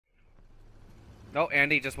Oh,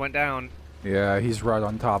 Andy just went down. Yeah, he's right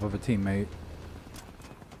on top of a teammate.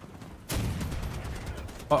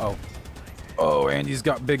 Uh-oh. Oh, Andy's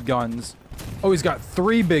got big guns. Oh, he's got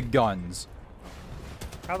 3 big guns.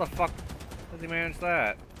 How the fuck does he manage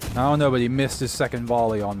that? I don't know, but he missed his second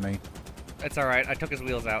volley on me. It's alright, I took his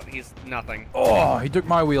wheels out. He's nothing. Oh, he took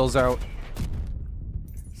my wheels out.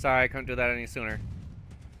 Sorry, I couldn't do that any sooner.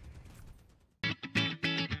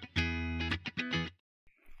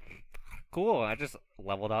 Cool, I just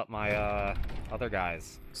leveled up my, other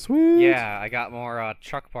guys. Sweet. Yeah, I got more,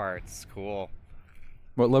 truck parts. Cool.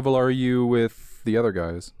 What level are you with the other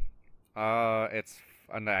guys?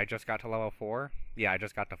 And I just got to level 4? Yeah, I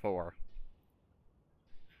just got to 4.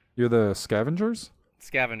 You're the scavengers?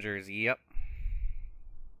 Scavengers, yep.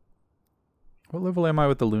 What level am I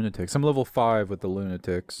with the lunatics? I'm level 5 with the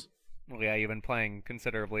lunatics. Well, yeah, you've been playing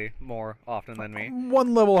considerably more often than me.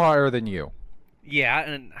 1 level higher than you. Yeah,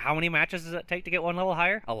 and how many matches does it take to get 1 level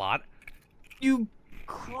higher? A lot. You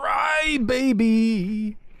cry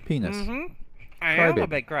baby penis. Mm-hmm. I am a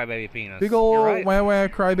big crybaby penis. Big ol' right. wah wah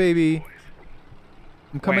crybaby.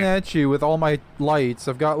 I'm coming Wah. at you with all my lights.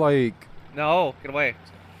 I've got like... No, get away.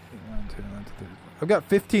 I've got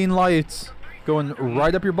 15 lights going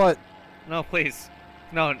right up your butt. No, please.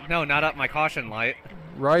 No, not up my caution light.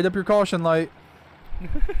 Right up your caution light.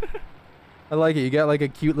 I like it. You got like a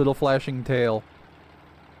cute little flashing tail.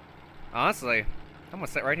 Honestly, I'm gonna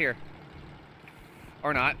sit right here.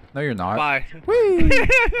 Or not. No, you're not. Bye. Whee!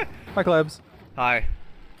 Hi, Klebs. Hi.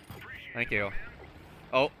 Thank you.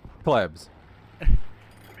 Oh. Klebs.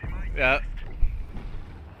 Yeah.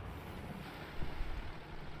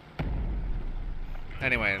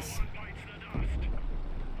 Anyways.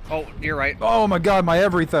 Oh, you're right. Oh my god, my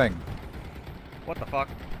everything. What the fuck?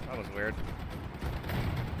 That was weird.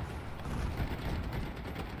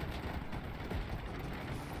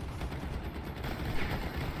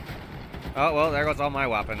 Oh, well, there goes all my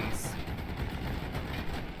weapons.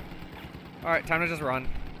 Alright, time to just run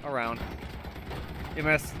around. You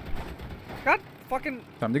missed. God fucking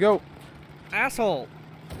Time to go. asshole.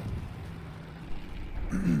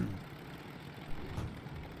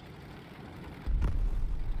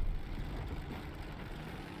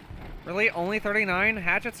 Really? Only 39?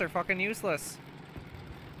 Hatchets are fucking useless.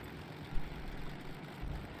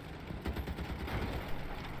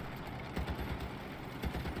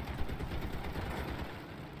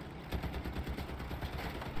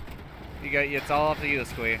 It's all up to you,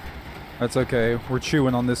 Squee. That's okay. We're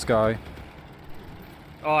chewing on this guy.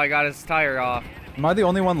 Oh, I got his tire off. Am I the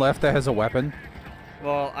only one left that has a weapon?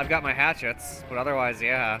 Well, I've got my hatchets, but otherwise,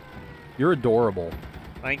 yeah. You're adorable.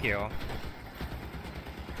 Thank you.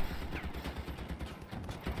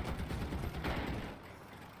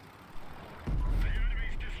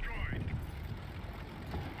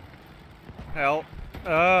 Help.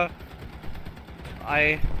 I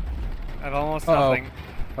have almost nothing.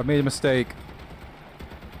 I've made a mistake.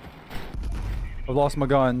 I've lost my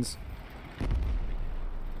guns.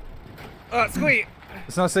 Squee!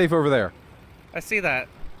 It's not safe over there. I see that.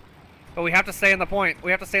 But we have to stay in the point.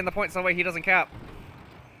 We have to stay in the point so that way he doesn't cap.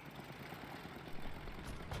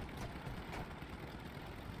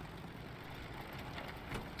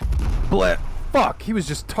 Bleh. Fuck, he was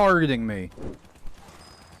just targeting me.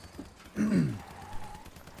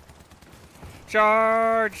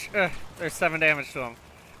 Charge! There's 7 damage to him.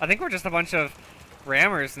 I think we're just a bunch of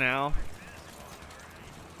rammers now.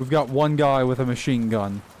 We've got one guy with a machine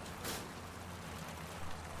gun.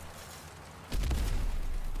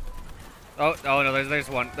 Oh no, there's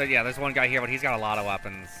one. Yeah, there's one guy here, but he's got a lot of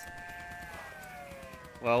weapons.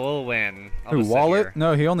 Well, we'll win. I'll Who, just sit Wallet? here.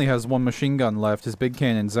 No, he only has one machine gun left. His big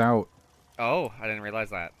cannon's out. Oh, I didn't realize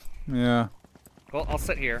that. Yeah. Well, I'll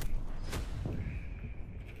sit here.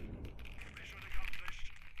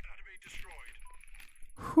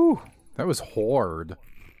 Whew. That was hard.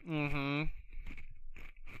 Mm-hmm.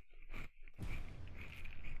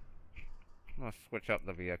 I'm gonna switch up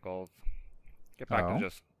the vehicles. Get back to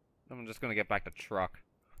just... I'm just gonna get back to truck.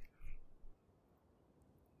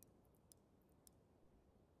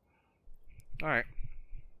 Alright.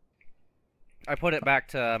 I put it back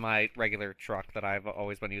to my regular truck that I've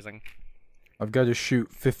always been using. I've got to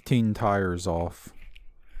shoot 15 tires off.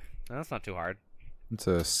 No, that's not too hard. It's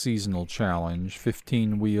a seasonal challenge.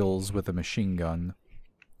 15 wheels with a machine gun.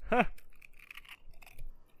 Huh.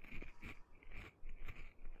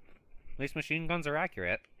 At least machine guns are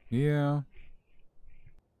accurate. Yeah.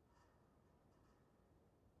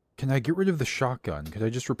 Can I get rid of the shotgun? Could I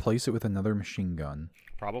just replace it with another machine gun?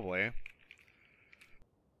 Probably.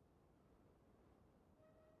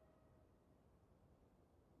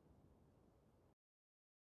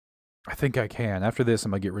 I think I can. After this,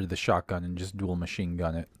 I'm gonna get rid of the shotgun and just dual machine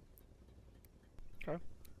gun it. Okay.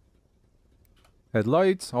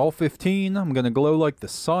 Headlights, all 15. I'm gonna glow like the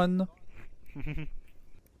sun.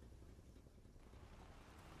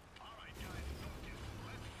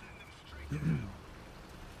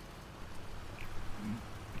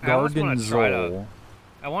 I almost want to try to. Garganzole.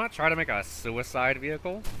 I want to try to make a suicide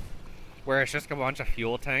vehicle, where it's just a bunch of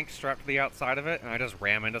fuel tanks strapped to the outside of it, and I just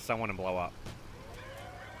ram into someone and blow up.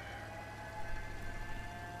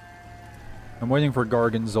 I'm waiting for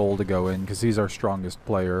Garganzole to go in, because he's our strongest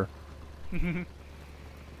player.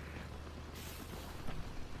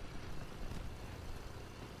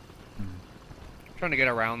 Trying to get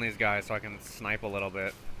around these guys so I can snipe a little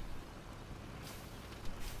bit.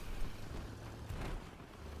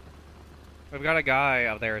 We've got a guy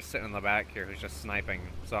out there sitting in the back here who's just sniping,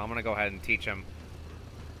 so I'm gonna go ahead and teach him.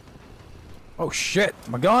 Oh shit!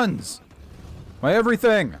 My guns! My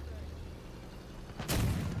everything!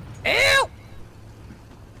 Ew!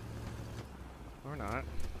 Or not.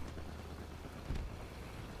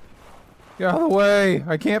 Get out of the way!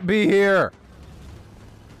 I can't be here!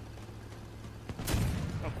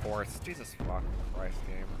 Of course. Jesus fucking Christ,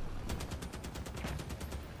 game.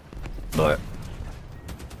 But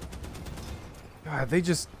God, they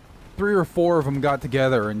just 3 or 4 of them got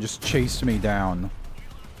together and just chased me down.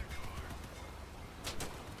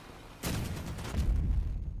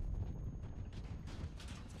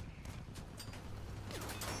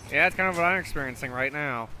 Yeah, it's kind of what I'm experiencing right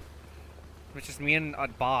now. It's just me and a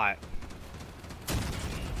bot.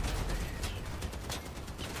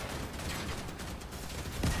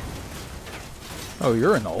 Oh,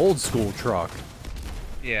 you're in the old school truck.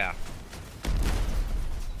 Yeah.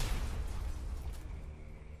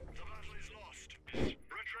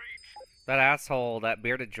 That asshole, that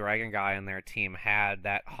bearded dragon guy in their team had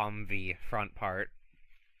that Humvee front part.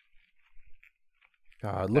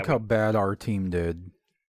 God, look how bad our team did.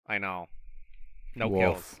 I know. No Woof.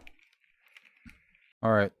 kills.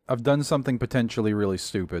 Alright, I've done something potentially really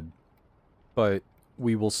stupid. But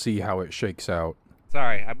we will see how it shakes out.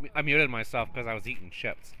 Sorry, I muted myself because I was eating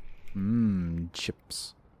chips. Mmm,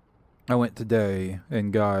 chips. I went today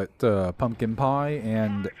and got pumpkin pie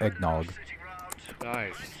and eggnog.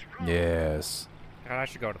 Nice. Yes. God, I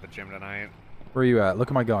should go to the gym tonight. Where are you at? Look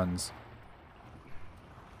at my guns.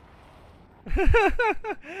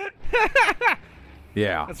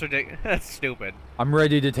 Yeah. That's ridiculous. That's stupid. I'm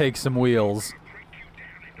ready to take some wheels.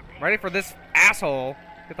 Ready for this asshole?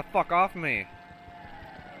 Get the fuck off me.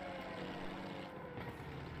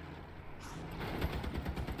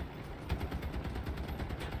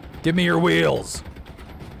 Give me your wheels.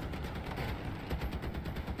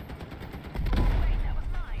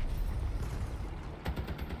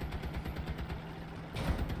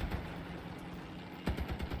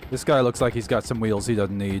 This guy looks like he's got some wheels he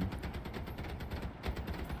doesn't need.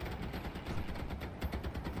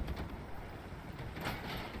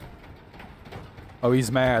 Oh,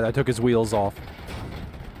 he's mad. I took his wheels off.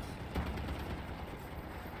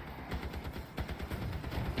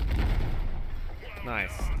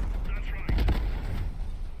 Nice.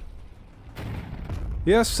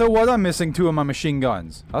 Yes, so what? I'm missing 2 of my machine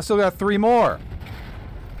guns. I still got 3 more.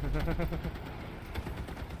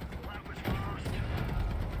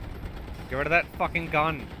 Get rid of that fucking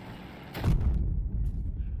gun.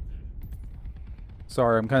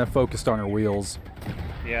 Sorry, I'm kind of focused on her wheels.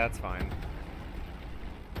 Yeah, that's fine.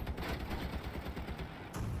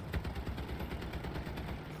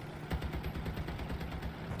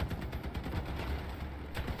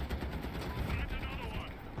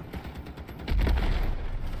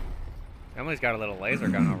 Emily's got a little laser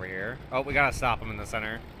gun over here. Oh, we gotta stop him in the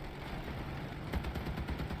center.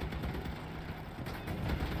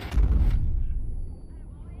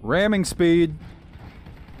 Ramming speed.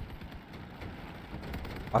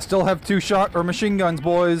 I still have 2 shot or machine guns,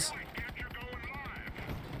 boys.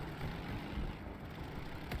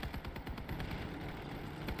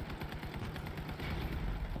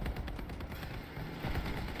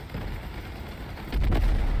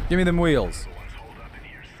 Give me them wheels.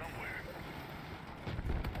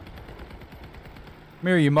 Come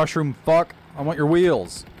here, you mushroom fuck. I want your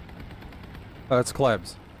wheels. Oh, that's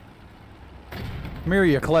Klebs. Come here,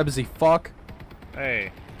 you Klebsy fuck.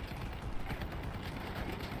 Hey.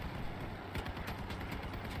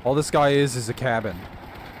 All this guy is a cabin.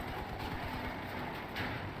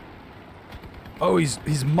 Oh,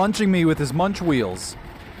 he's munching me with his munch wheels.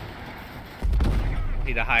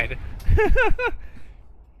 He died.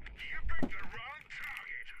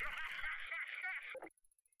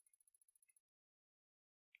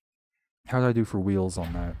 How did I do for wheels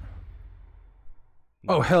on that?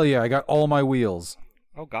 Oh, hell yeah, I got all my wheels.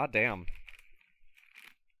 Oh, goddamn.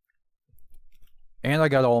 And I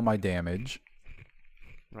got all my damage.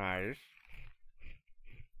 Nice.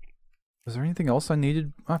 Was there anything else I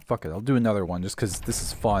needed? Ah, fuck it. I'll do another one just because this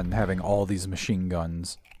is fun, having all these machine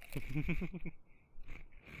guns.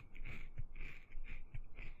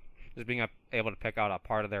 Just being able to pick out a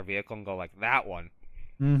part of their vehicle and go like, that one.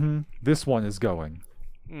 Mm-hmm. This one is going.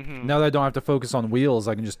 Mm-hmm. Now that I don't have to focus on wheels,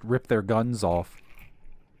 I can just rip their guns off.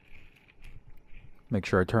 Make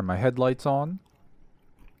sure I turn my headlights on.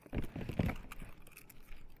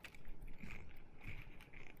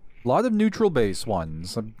 A lot of neutral base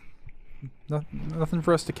ones. Nothing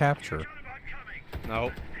for us to capture.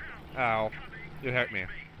 Nope. Ow. You hurt me.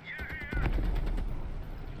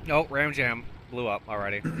 Nope, ram jam. Blew up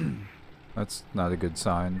already. That's not a good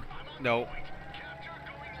sign. Nope.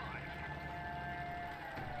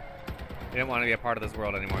 You didn't want to be a part of this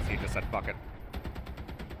world anymore, so you just said fuck it.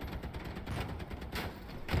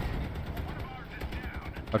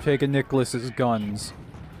 I've taken Nicholas's guns.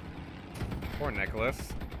 Poor Nicholas.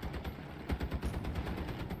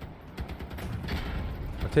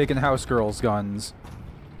 I've taken House Girl's guns.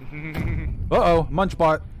 Uh-oh,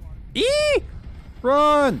 Munchbot. Eee!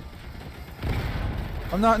 Run!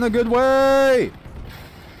 I'm not in a good way!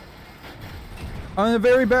 I'm in a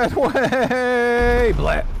very bad way!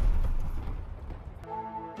 Blah.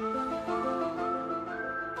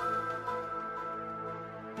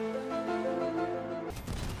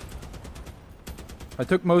 I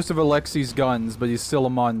took most of Alexi's guns, but he's still a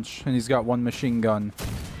munch, and he's got one machine gun.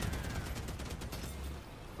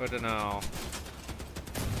 Good to know.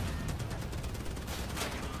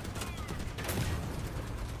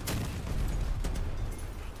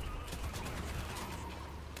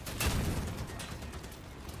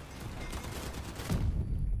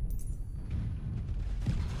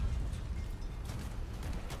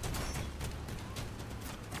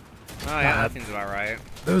 Oh yeah, that seems about right.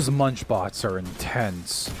 Those munchbots are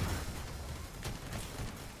intense.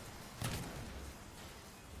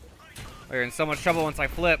 Oh, you're in so much trouble once I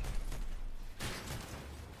flip.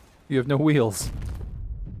 You have no wheels.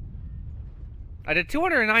 I did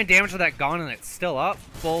 209 damage to that gun and it's still up.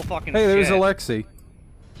 Full fucking Hey, there's shit. Alexi.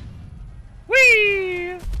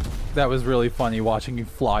 Whee! That was really funny watching you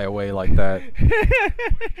fly away like that.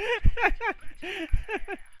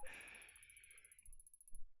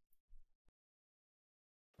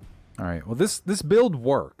 Alright, well this build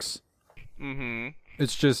works. Mm-hmm.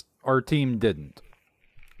 It's just our team didn't.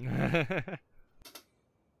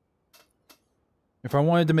 If I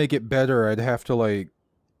wanted to make it better, I'd have to, like,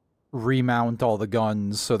 remount all the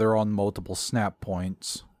guns so they're on multiple snap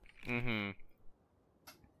points. Mm-hmm.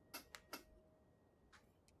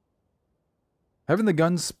 Having the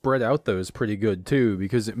guns spread out, though, is pretty good, too,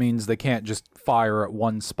 because it means they can't just fire at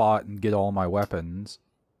one spot and get all my weapons.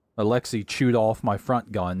 Alexi chewed off my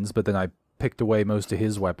front guns, but then I picked away most of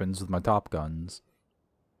his weapons with my top guns.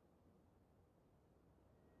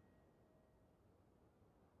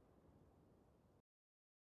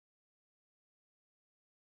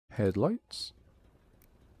 Headlights?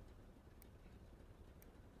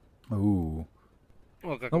 Ooh.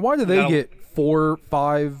 Well, Now why do they get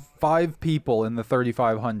five people in the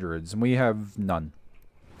 3500s, and we have none?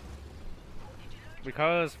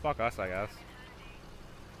 Because fuck us, I guess.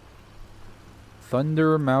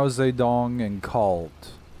 Thunder, Mao Zedong, and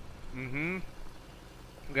Cult. Mm-hmm.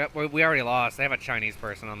 We already lost. They have a Chinese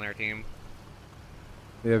person on their team.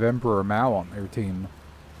 They have Emperor Mao on their team.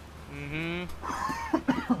 Mm-hmm.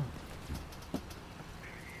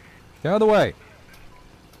 Get out of the way!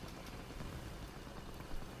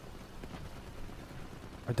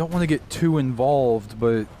 I don't want to get too involved,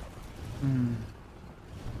 but...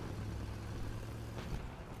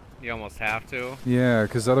 You almost have to. Yeah,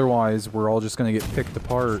 because otherwise we're all just going to get picked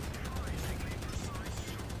apart.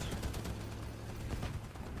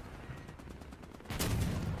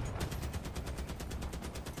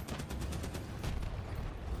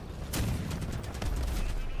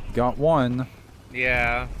 Got one.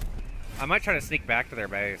 Yeah. I might try to sneak back to their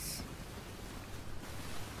base.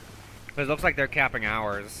 But it looks like they're capping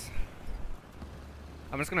ours.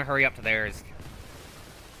 I'm just gonna hurry up to theirs.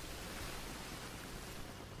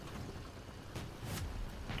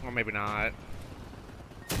 Or maybe not.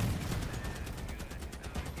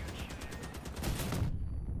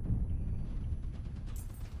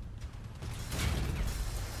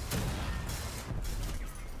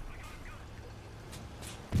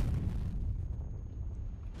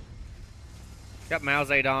 Got Mao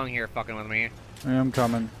Zedong here fucking with me. I'm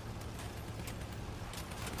coming.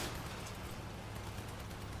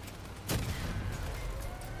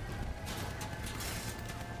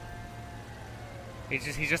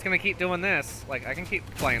 He's just gonna keep doing this. Like, I can keep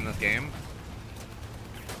playing this game.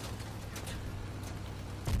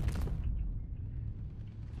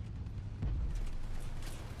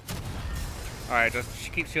 Alright,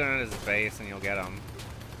 just keep shooting at his base and you'll get him.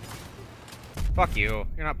 Fuck you.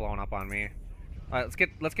 You're not blowing up on me. Alright,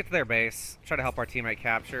 let's get to their base. Try to help our teammate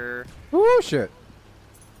capture. Oh shit.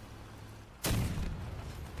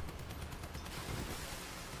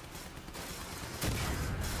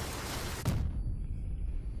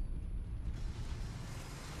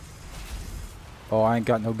 Oh, I ain't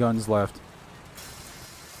got no guns left.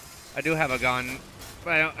 I do have a gun,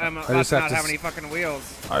 but I'm about just to have not to have any fucking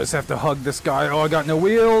wheels. I just have to hug this guy. Oh, I got no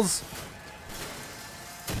wheels.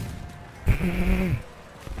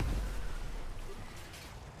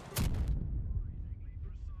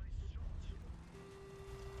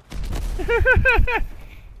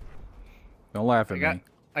 Don't laugh at me.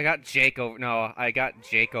 I got Jake over. No, I got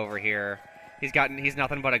Jake over here. He's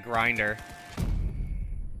nothing but a grinder.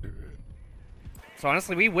 So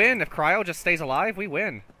honestly, we win if Cryo just stays alive. We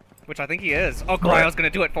win, which I think he is. Oh, Cryo's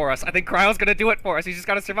gonna do it for us. I think Cryo's gonna do it for us. He's just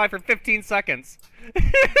gotta survive for 15 seconds.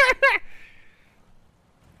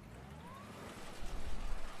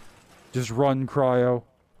 Just run, Cryo.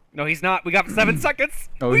 No, he's not. We got 7 seconds.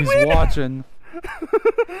 Oh, he's watching.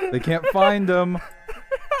 They can't find him.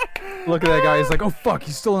 Look at that guy. He's like, oh fuck,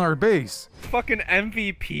 he's still in our base. Fucking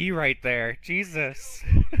MVP right there. Jesus.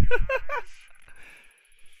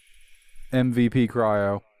 MVP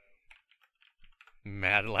Cryo.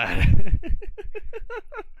 Mad lad.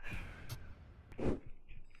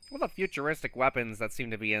 All the futuristic weapons that seem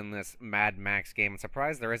to be in this Mad Max game. I'm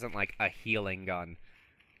surprised there isn't like a healing gun.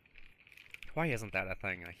 Why isn't that a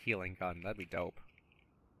thing? A healing gun? That'd be dope.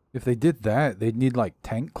 If they did that, they'd need like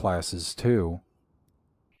tank classes too.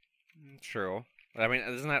 True. I mean,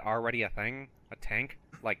 isn't that already a thing? A tank?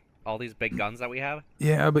 Like all these big guns that we have?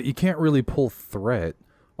 Yeah, but you can't really pull threat.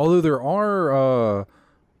 Although there are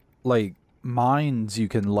like mines you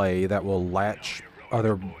can lay that will latch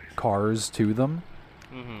other cars to them.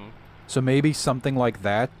 Mm-hmm. So maybe something like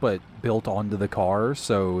that, but built onto the car,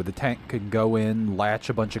 so the tank can go in, latch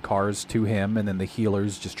a bunch of cars to him, and then the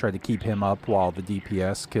healers just try to keep him up while the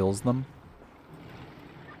DPS kills them.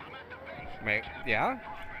 Yeah?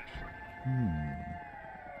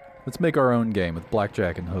 Let's make our own game with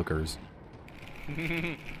blackjack and hookers.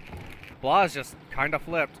 Blah's just kind of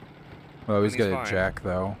flipped. Oh, he's got fine. a jack,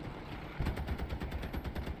 though.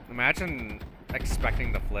 Imagine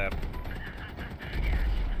expecting to flip.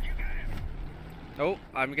 Oh,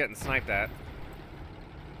 I'm getting sniped at.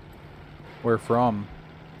 Where from?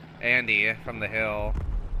 Andy from the hill.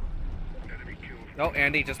 Oh,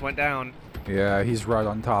 Andy just went down. Yeah, he's right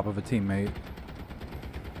on top of a teammate.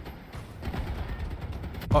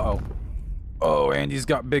 Uh-oh. Oh, Andy's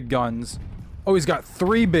got big guns. Oh, he's got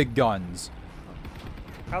 3 big guns.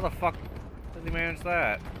 How the fuck did he manage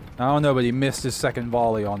that? I don't know, but he missed his second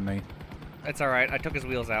volley on me. It's alright, I took his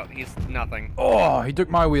wheels out. He's nothing. Oh, he took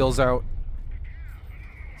my wheels out.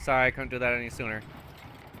 Sorry, I couldn't do that any sooner.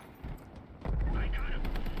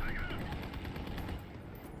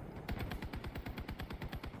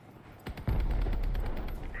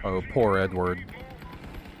 Oh, poor Edward.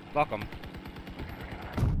 Welcome.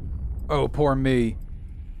 Oh, poor me.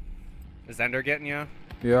 Is Ender getting you?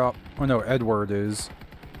 Yeah. Oh, no, Edward is.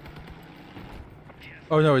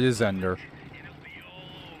 Oh, no, it is Ender.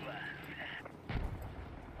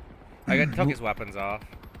 I took his weapons off.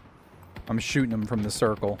 I'm shooting him from the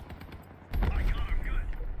circle.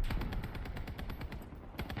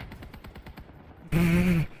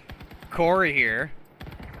 Corey here.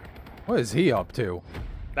 What is he up to?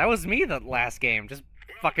 That was me the last game. Just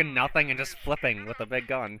fucking nothing and just flipping with a big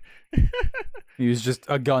gun. He was just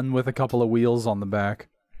a gun with a couple of wheels on the back.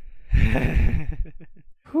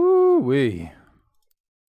 Whoo-wee.